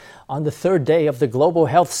On the third day of the Global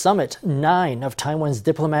Health Summit, 9 of Taiwan's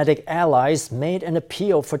diplomatic allies made an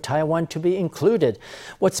appeal for Taiwan to be included.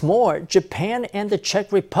 What's more, Japan and the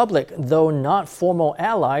Czech Republic, though not formal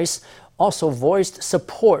allies, also voiced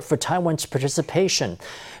support for Taiwan's participation.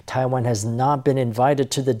 Taiwan has not been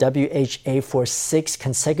invited to the WHA for 6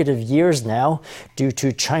 consecutive years now due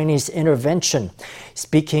to Chinese intervention.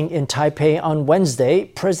 Speaking in Taipei on Wednesday,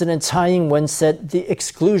 President Tsai Ing-wen said the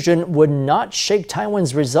exclusion would not shake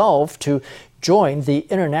Taiwan's resolve to join the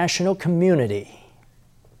international community.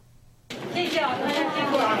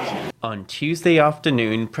 On Tuesday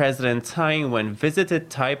afternoon, President Tsai Ing-wen visited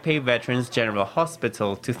Taipei Veterans General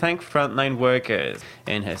Hospital to thank frontline workers.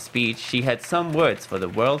 In her speech, she had some words for the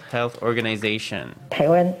World Health Organization.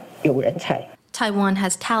 Taiwan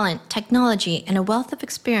has talent, technology, and a wealth of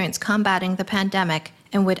experience combating the pandemic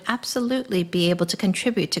and would absolutely be able to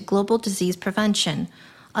contribute to global disease prevention.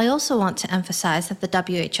 I also want to emphasize that the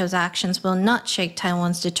WHO's actions will not shake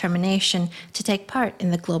Taiwan's determination to take part in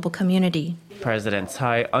the global community. President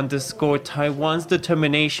Tsai underscored Taiwan's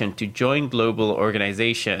determination to join global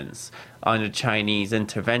organizations. Under Chinese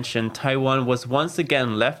intervention, Taiwan was once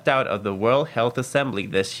again left out of the World Health Assembly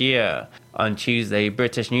this year. On Tuesday,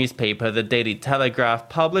 British newspaper The Daily Telegraph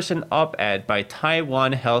published an op-ed by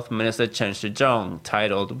Taiwan Health Minister Chen Shizhong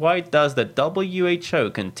titled, "Why Does the WHO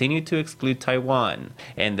Continue to Exclude Taiwan?"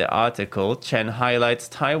 In the article, Chen highlights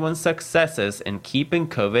Taiwan's successes in keeping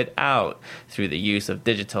COVID out through the use of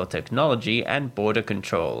digital technology and border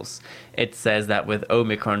controls. It says that with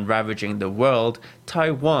Omicron ravaging the world,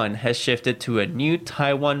 Taiwan has shifted to a new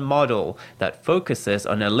Taiwan model that focuses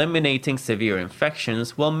on eliminating severe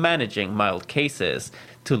infections while managing mild cases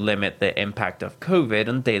to limit the impact of COVID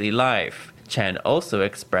on daily life. Chen also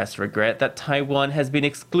expressed regret that Taiwan has been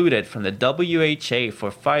excluded from the WHA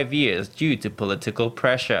for 5 years due to political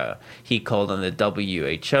pressure. He called on the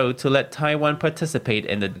WHO to let Taiwan participate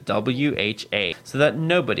in the WHA so that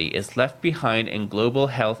nobody is left behind in global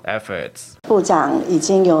health efforts.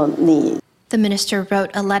 The minister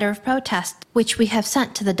wrote a letter of protest, which we have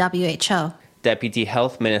sent to the WHO. Deputy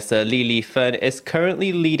Health Minister Li Lifen is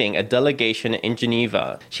currently leading a delegation in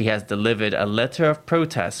Geneva. She has delivered a letter of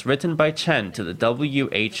protest written by Chen to the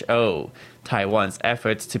WHO. Taiwan's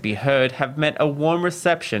efforts to be heard have met a warm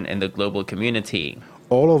reception in the global community.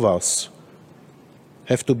 All of us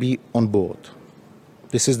have to be on board.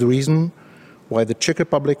 This is the reason why the Czech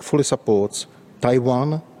Republic fully supports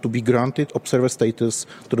Taiwan to be granted observer status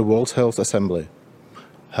to the World Health Assembly.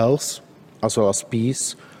 Health, as well as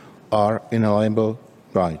peace, are inalienable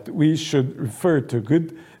right. We should refer to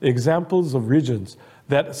good examples of regions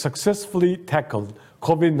that successfully tackled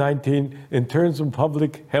COVID-19 in terms of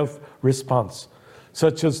public health response,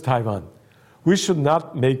 such as Taiwan. We should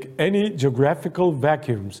not make any geographical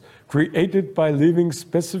vacuums created by leaving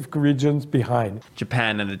specific regions behind.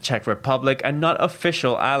 Japan and the Czech Republic are not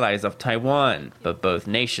official allies of Taiwan, but both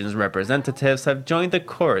nations' representatives have joined the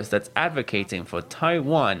chorus that's advocating for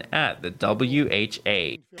Taiwan at the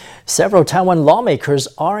WHA. Several Taiwan lawmakers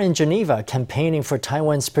are in Geneva campaigning for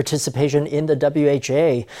Taiwan's participation in the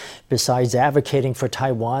WHA. Besides advocating for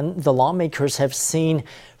Taiwan, the lawmakers have seen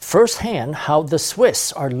firsthand how the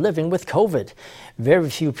Swiss are living with COVID. Very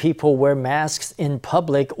few people wear masks in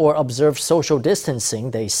public or observe social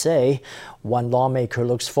distancing, they say. One lawmaker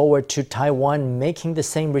looks forward to Taiwan making the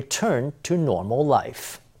same return to normal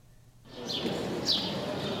life.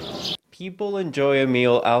 People enjoy a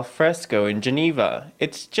meal al fresco in Geneva.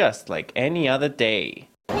 It's just like any other day.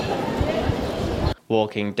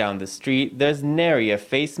 Walking down the street, there's nary a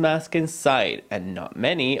face mask in sight, and not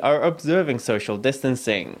many are observing social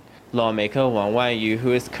distancing. Lawmaker Wang Wanyu,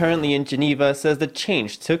 who is currently in Geneva, says the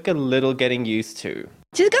change took a little getting used to.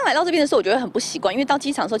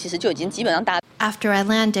 After I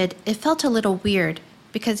landed, it felt a little weird,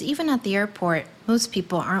 because even at the airport, most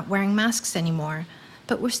people aren't wearing masks anymore.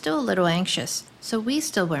 But we're still a little anxious, so we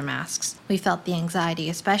still wear masks. We felt the anxiety,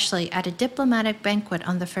 especially at a diplomatic banquet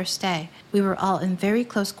on the first day. We were all in very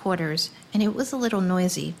close quarters, and it was a little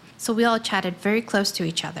noisy, so we all chatted very close to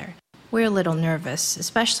each other. We're a little nervous,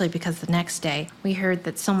 especially because the next day, we heard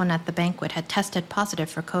that someone at the banquet had tested positive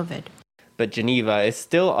for COVID. But Geneva is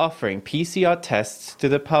still offering PCR tests to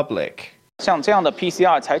the public. At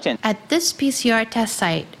this PCR test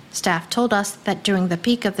site, staff told us that during the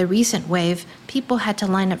peak of the recent wave, people had to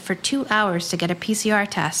line up for 2 hours to get a PCR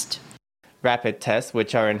test. Rapid tests,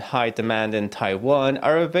 which are in high demand in Taiwan,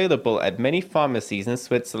 are available at many pharmacies in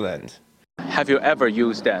Switzerland. Have you ever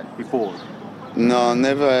used that before? No,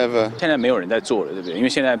 never ever. 现在没有人在做了，对不对？因为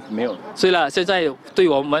现在没有。所以啦，现在对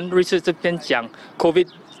我们瑞士这边讲 ，COVID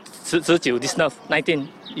 19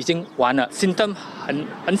 已经完了 ，symptom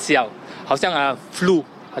很小，好像flu，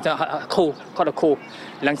 好像caught a cold，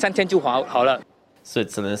 2-3天就好了。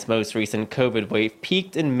 Switzerland's most recent COVID wave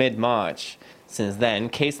peaked in mid-March. Since then,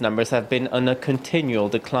 case numbers have been on a continual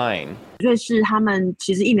decline. 瑞士他们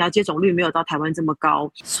其实疫苗接种率没有到台湾这么高。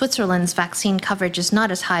 Switzerland's vaccine coverage is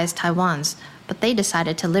not as high as Taiwan's, but they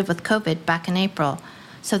decided to live with COVID back in April,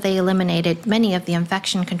 so they eliminated many of the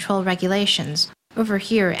infection control regulations. Over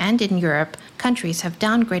here and in Europe, countries have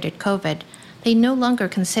downgraded COVID. They no longer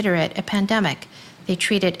consider it a pandemic. They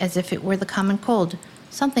treat it as if it were the common cold,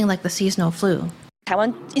 something like the seasonal flu. 台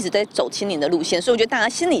湾一直在走清零的路线，所以我觉得大家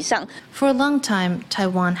心理上 For a long time,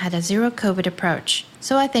 Taiwan had a zero COVID approach,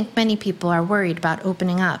 so I think many people are worried about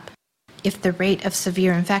opening up. If the rate of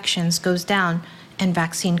severe infections goes down and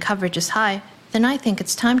vaccine coverage is high, then I think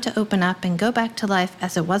it's time to open up and go back to life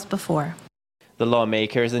as it was before. The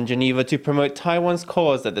lawmaker is in Geneva to promote Taiwan's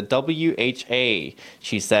cause at the WHA.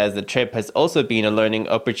 She says the trip has also been a learning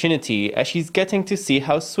opportunity as she's getting to see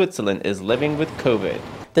how Switzerland is living with COVID.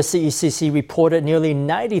 The CECC reported nearly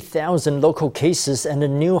 90,000 local cases and a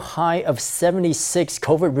new high of 76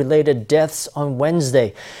 COVID-related deaths on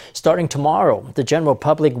Wednesday. Starting tomorrow, the general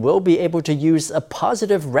public will be able to use a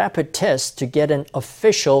positive rapid test to get an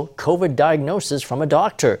official COVID diagnosis from a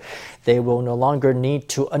doctor. They will no longer need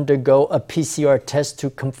to undergo a PCR test to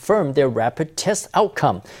confirm their rapid test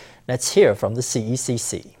outcome. Let's hear from the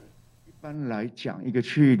CECC. 一般来讲，一个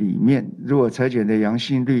区域里面，如果采检的阳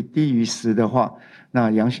性率低于10的话，那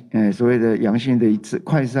所谓的阳性的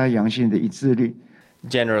快筛阳性的一致率。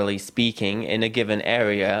 Generally speaking, in a given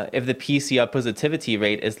area, if the PCR positivity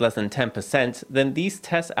rate is less than 10%, then these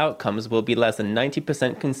test outcomes will be less than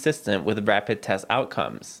 90% consistent with rapid test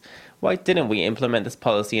outcomes. Why didn't we implement this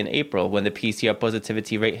policy in April when the PCR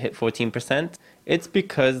positivity rate hit 14%? It's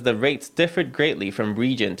because the rates differed greatly from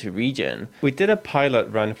region to region. We did a pilot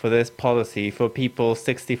run for this policy for people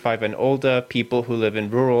 65 and older, people who live in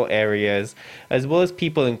rural areas, as well as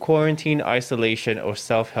people in quarantine, isolation, or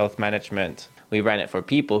self-health management. We ran it for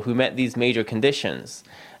people who met these major conditions.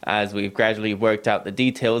 As we've gradually worked out the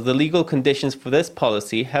details, the legal conditions for this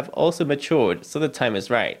policy have also matured, so the time is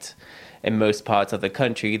right. In most parts of the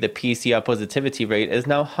country, the PCR positivity rate is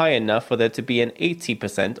now high enough for there to be an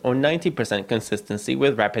 80% or 90% consistency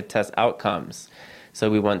with rapid test outcomes.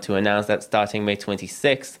 So we want to announce that starting May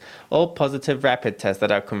 26th, all positive rapid tests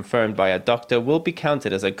that are confirmed by a doctor will be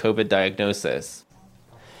counted as a COVID diagnosis.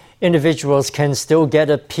 Individuals can still get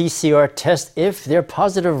a PCR test if their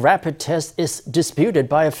positive rapid test is disputed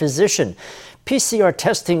by a physician. PCR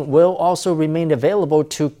testing will also remain available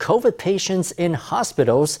to COVID patients in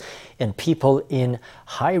hospitals and people in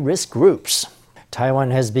high-risk groups.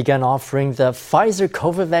 Taiwan has begun offering the Pfizer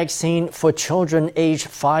COVID vaccine for children aged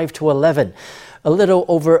 5 to 11. A little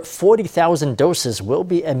over 40,000 doses will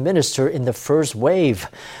be administered in the first wave.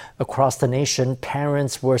 Across the nation,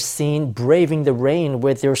 parents were seen braving the rain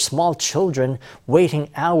with their small children, waiting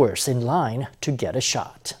hours in line to get a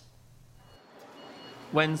shot.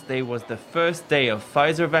 Wednesday was the first day of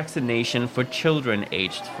Pfizer vaccination for children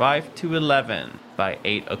aged 5 to 11. By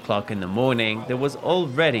 8 o'clock in the morning, there was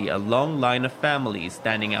already a long line of families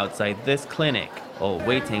standing outside this clinic, all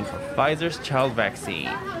waiting for Pfizer's child vaccine.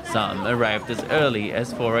 Some arrived as early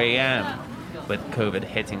as 4 a.m. With COVID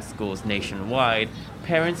hitting schools nationwide,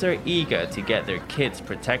 parents are eager to get their kids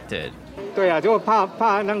protected.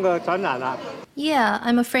 Yeah,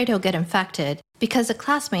 I'm afraid he'll get infected because a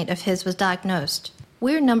classmate of his was diagnosed.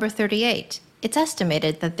 We're number 38. It's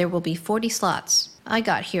estimated that there will be 40 slots. I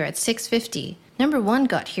got here at 6:50. Number 1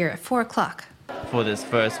 got here at 4 o'clock. For this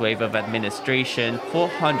first wave of administration,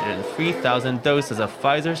 403,000 doses of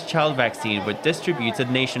Pfizer's child vaccine were distributed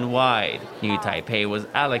nationwide. New Taipei was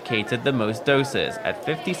allocated the most doses at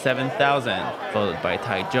 57,000, followed by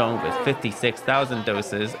Taichung with 56,000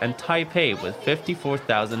 doses and Taipei with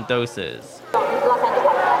 54,000 doses.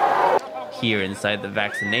 Here inside the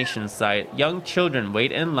vaccination site, young children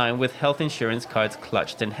wait in line with health insurance cards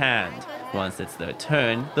clutched in hand. Once it's their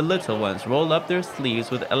turn, the little ones roll up their sleeves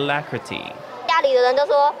with alacrity.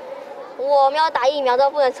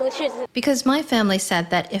 Because my family said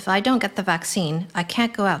that if I don't get the vaccine, I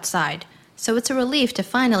can't go outside. So it's a relief to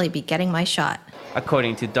finally be getting my shot.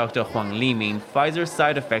 According to Dr. Huang Liming, Pfizer's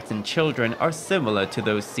side effects in children are similar to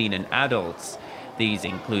those seen in adults. These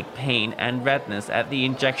include pain and redness at the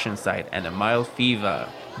injection site and a mild fever.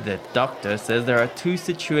 The doctor says there are two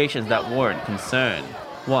situations that warrant concern.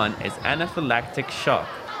 One is anaphylactic shock.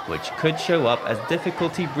 which could show up as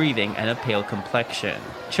difficulty breathing and a pale complexion.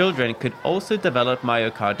 Children could also develop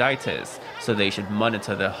myocarditis, so they should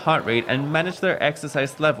monitor their heart rate and manage their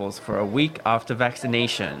exercise levels for a week after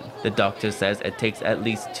vaccination. The doctor says it takes at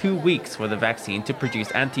least 2 weeks for the vaccine to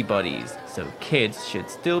produce antibodies, so kids should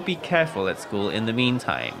still be careful at school in the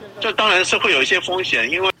meantime.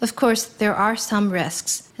 Of course, there are some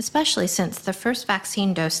risks, especially since the first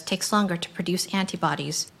vaccine dose takes longer to produce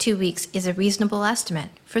antibodies. 2 weeks is a reasonable estimate.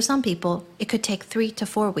 For some people, it could take 3 to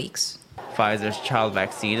 4 weeks. Pfizer's child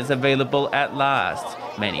vaccine is available at last.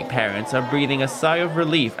 Many parents are breathing a sigh of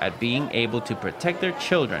relief at being able to protect their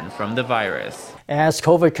children from the virus. As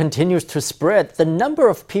COVID continues to spread, the number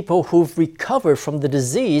of people who've recovered from the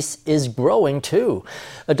disease is growing too.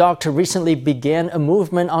 A doctor recently began a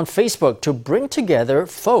movement on Facebook to bring together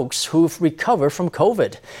folks who've recovered from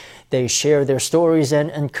COVID. They share their stories and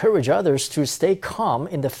encourage others to stay calm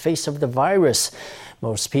in the face of the virus.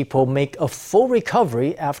 Most people make a full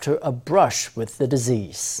recovery after a brush with the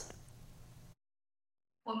disease.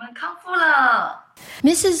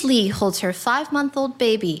 Mrs. Lee holds her 5-month-old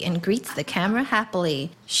baby and greets the camera happily.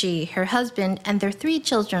 She, her husband, and their 3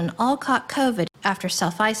 children all caught COVID after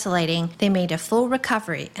self-isolating. They made a full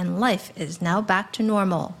recovery and life is now back to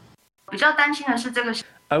normal.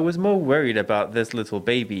 I was more worried about this little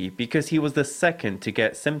baby because he was the second to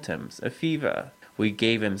get symptoms, a fever. We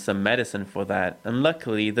gave him some medicine for that, and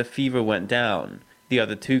luckily the fever went down. The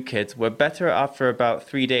other 2 kids were better after about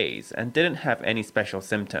 3 days and didn't have any special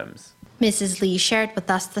symptoms. Mrs. Lee shared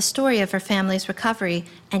with us the story of her family's recovery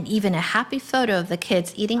and even a happy photo of the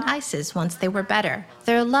kids eating ices once they were better.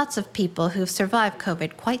 There are lots of people who've survived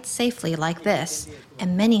COVID quite safely like this,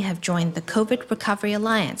 and many have joined the COVID Recovery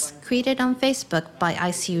Alliance, created on Facebook by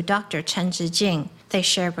ICU Dr. Chen Zhijing. They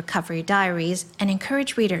share recovery diaries and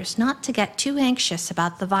encourage readers not to get too anxious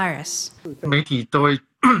about the virus. The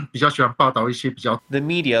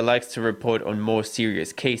media likes to report on more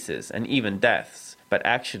serious cases and even deaths, but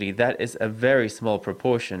actually that is a very small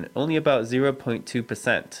proportion, only about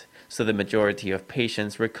 0.2%. So the majority of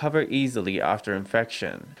patients recover easily after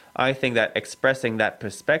infection. I think that expressing that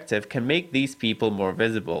perspective can make these people more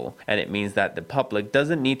visible, and it means that the public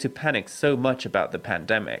doesn't need to panic so much about the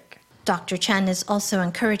pandemic. Dr. Chen is also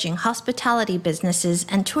encouraging hospitality businesses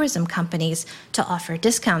and tourism companies to offer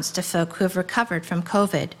discounts to folk who have recovered from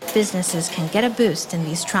COVID. Businesses can get a boost in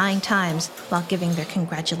these trying times while giving their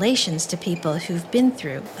congratulations to people who've been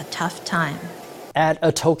through a tough time. At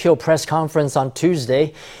a Tokyo press conference on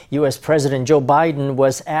Tuesday, U.S. President Joe Biden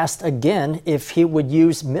was asked again if he would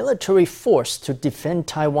use military force to defend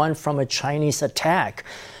Taiwan from a Chinese attack.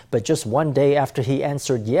 But just one day after he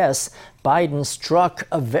answered yes, Biden struck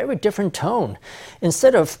a very different tone.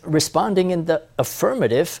 Instead of responding in the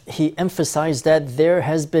affirmative, he emphasized that there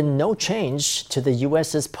has been no change to the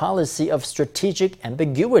U.S.'s policy of strategic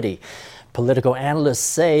ambiguity. Political analysts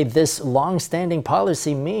say this long-standing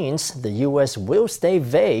policy means the U.S. will stay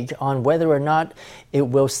vague on whether or not it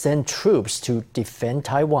will send troops to defend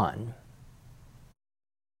Taiwan.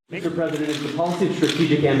 Mr. President, is the policy of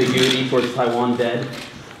strategic ambiguity towards Taiwan dead?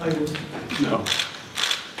 No.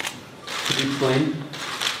 Could you explain?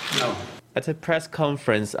 No. At a press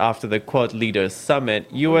conference after the Quad Leaders Summit,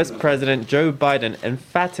 U.S. President Joe Biden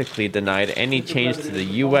emphatically denied any change to the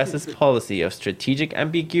U.S.'s policy of strategic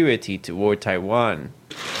ambiguity toward Taiwan.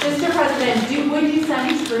 Mr. President, would you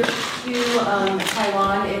send troops to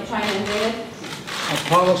Taiwan if China invaded? Our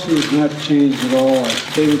policy has not changed at all. I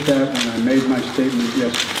stated that when I made my statement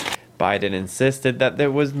yesterday. Biden insisted that there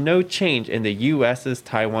was no change in the U.S.'s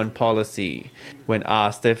Taiwan policy. When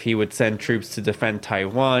asked if he would send troops to defend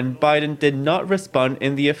Taiwan, Biden did not respond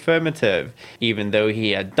in the affirmative, even though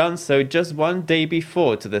he had done so just one day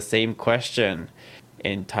before to the same question.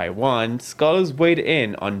 In Taiwan, scholars weighed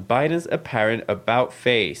in on Biden's apparent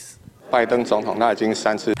about-face. President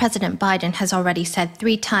Biden has already said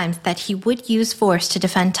 3 times that he would use force to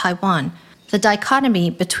defend Taiwan. The dichotomy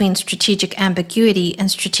between strategic ambiguity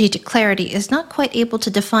and strategic clarity is not quite able to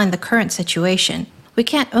define the current situation. We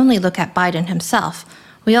can't only look at Biden himself.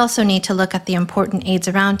 We also need to look at the important aides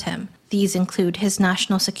around him. These include his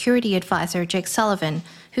national security advisor, Jake Sullivan,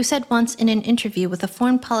 who said once in an interview with a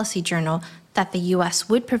foreign policy journal that the U.S.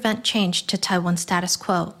 would prevent change to Taiwan's status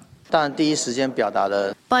quo.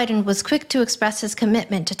 Biden was quick to express his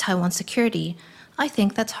commitment to Taiwan's security. I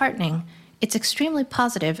think that's heartening. It's extremely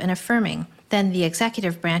positive and affirming. Then the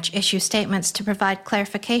executive branch issues statements to provide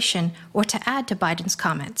clarification or to add to Biden's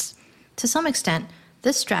comments. To some extent,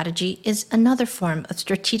 this strategy is another form of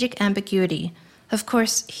strategic ambiguity. Of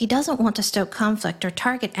course, he doesn't want to stoke conflict or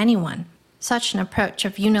target anyone. Such an approach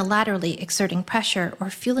of unilaterally exerting pressure or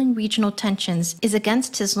fueling regional tensions is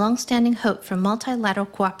against his long-standing hope for multilateral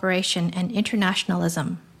cooperation and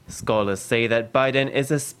internationalism. Scholars say that Biden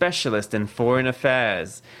is a specialist in foreign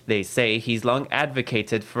affairs. They say he's long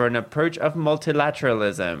advocated for an approach of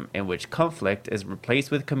multilateralism in which conflict is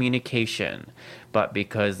replaced with communication. But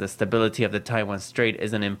because the stability of the Taiwan Strait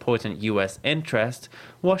is an important U.S. interest,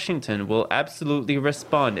 Washington will absolutely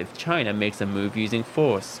respond if China makes a move using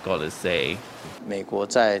force, scholars say.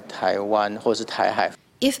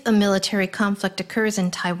 If a military conflict occurs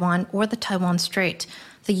in Taiwan or the Taiwan Strait,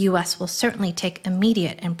 the U.S. will certainly take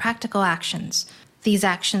immediate and practical actions. These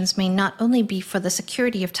actions may not only be for the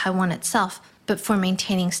security of Taiwan itself, but for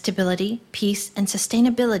maintaining stability, peace, and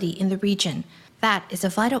sustainability in the region. That is a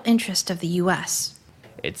vital interest of the U.S.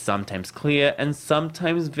 It's sometimes clear and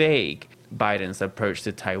sometimes vague. Biden's approach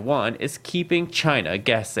to Taiwan is keeping China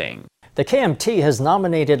guessing. The KMT has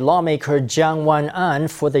nominated lawmaker Jiang Wan-an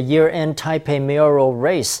for the year-end Taipei mayoral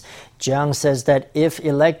race. Jiang says that if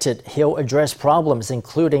elected, he'll address problems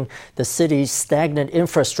including the city's stagnant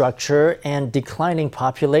infrastructure and declining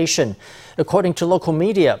population. According to local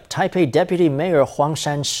media, Taipei Deputy Mayor Huang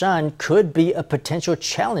Shanshan could be a potential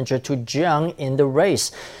challenger to Jiang in the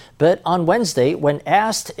race. But on Wednesday, when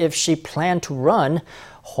asked if she planned to run,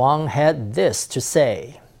 Huang had this to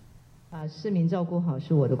say. 市民照顾好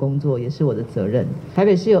是我的工作，也是我的责任。台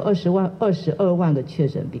北市有22万个确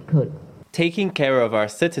诊比克。 Taking care of our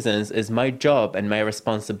citizens is my job and my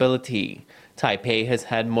responsibility. Taipei has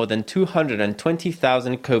had more than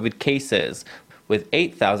 220,000 COVID cases, with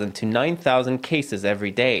 8,000 to 9,000 cases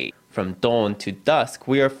every day. From dawn to dusk,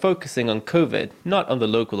 we are focusing on COVID, not on the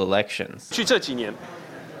local elections. 去这几年，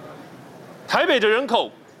台北的人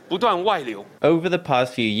口 Over the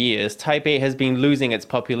past few years, Taipei has been losing its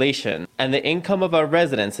population, and the income of our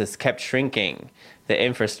residents has kept shrinking. The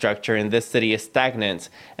infrastructure in this city is stagnant,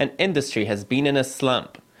 and industry has been in a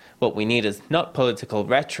slump. What we need is not political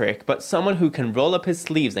rhetoric, but someone who can roll up his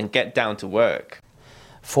sleeves and get down to work.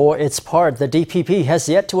 For its part, the DPP has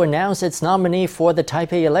yet to announce its nominee for the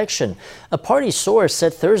Taipei election. A party source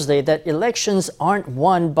said Thursday that elections aren't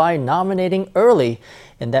won by nominating early,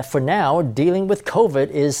 and that for now, dealing with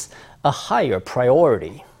COVID is a higher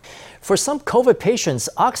priority. For some COVID patients,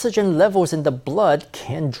 oxygen levels in the blood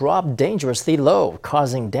can drop dangerously low,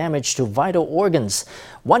 causing damage to vital organs.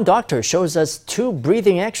 One doctor shows us 2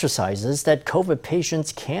 breathing exercises that COVID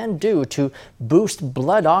patients can do to boost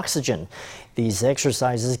blood oxygen. These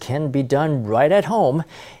exercises can be done right at home,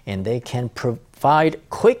 and they can provide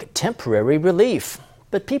quick temporary relief.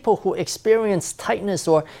 But people who experience tightness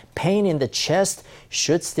or pain in the chest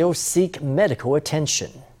should still seek medical attention.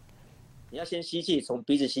 你要先吸气，从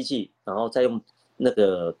鼻子吸气，然后再用那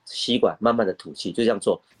个吸管慢慢的吐气，就这样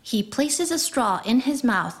做。He places a straw in his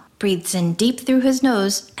mouth, breathes in deep through his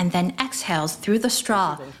nose, and then exhales through the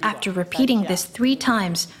straw. After repeating this 3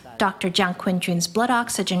 times, Dr. Jiang Quinjun's blood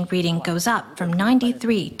oxygen reading goes up from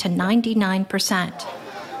 93 to 99%.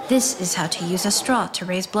 This is how to use a straw to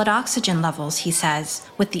raise blood oxygen levels, he says.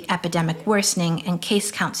 With the epidemic worsening and case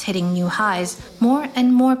counts hitting new highs, more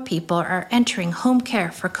and more people are entering home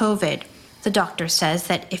care for COVID. The doctor says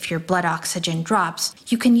that if your blood oxygen drops,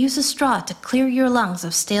 you can use a straw to clear your lungs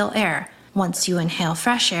of stale air. Once you inhale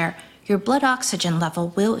fresh air, your blood oxygen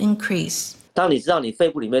level will increase.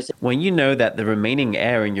 When you know that the remaining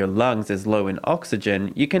air in your lungs is low in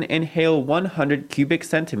oxygen, you can inhale 100 cubic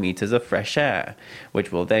centimeters of fresh air,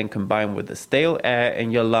 which will then combine with the stale air in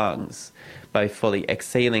your lungs. By fully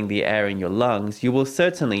exhaling the air in your lungs, you will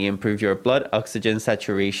certainly improve your blood oxygen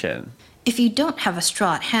saturation. If you don't have a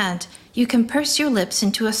straw at hand, you can purse your lips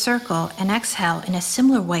into a circle and exhale in a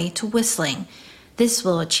similar way to whistling. This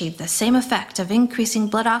will achieve the same effect of increasing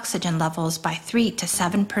blood oxygen levels by 3 to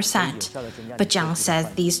 7%. But Jiang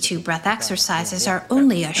says these 2 breath exercises are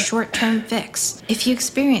only a short-term fix. If you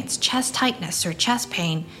experience chest tightness or chest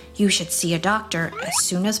pain, you should see a doctor as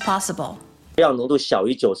soon as possible.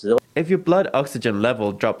 If your blood oxygen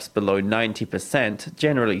level drops below 90%,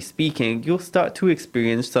 generally speaking, you'll start to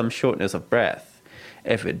experience some shortness of breath.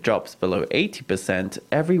 If it drops below 80%,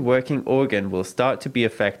 every working organ will start to be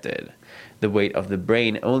affected. The weight of the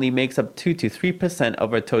brain only makes up 2 to 3%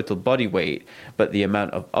 of our total body weight, but the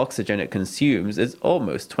amount of oxygen it consumes is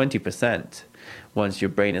almost 20%. Once your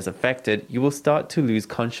brain is affected, you will start to lose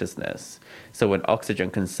consciousness. So when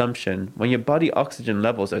your body oxygen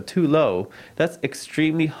levels are too low, that's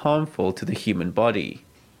extremely harmful to the human body.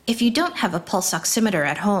 If you don't have a pulse oximeter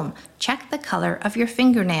at home, check the color of your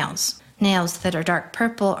fingernails. Nails that are dark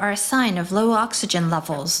purple are a sign of low oxygen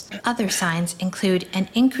levels. Other signs include an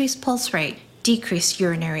increased pulse rate, decreased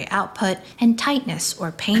urinary output, and tightness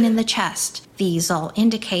or pain in the chest. These all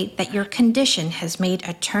indicate that your condition has made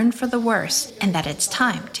a turn for the worse and that it's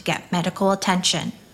time to get medical attention.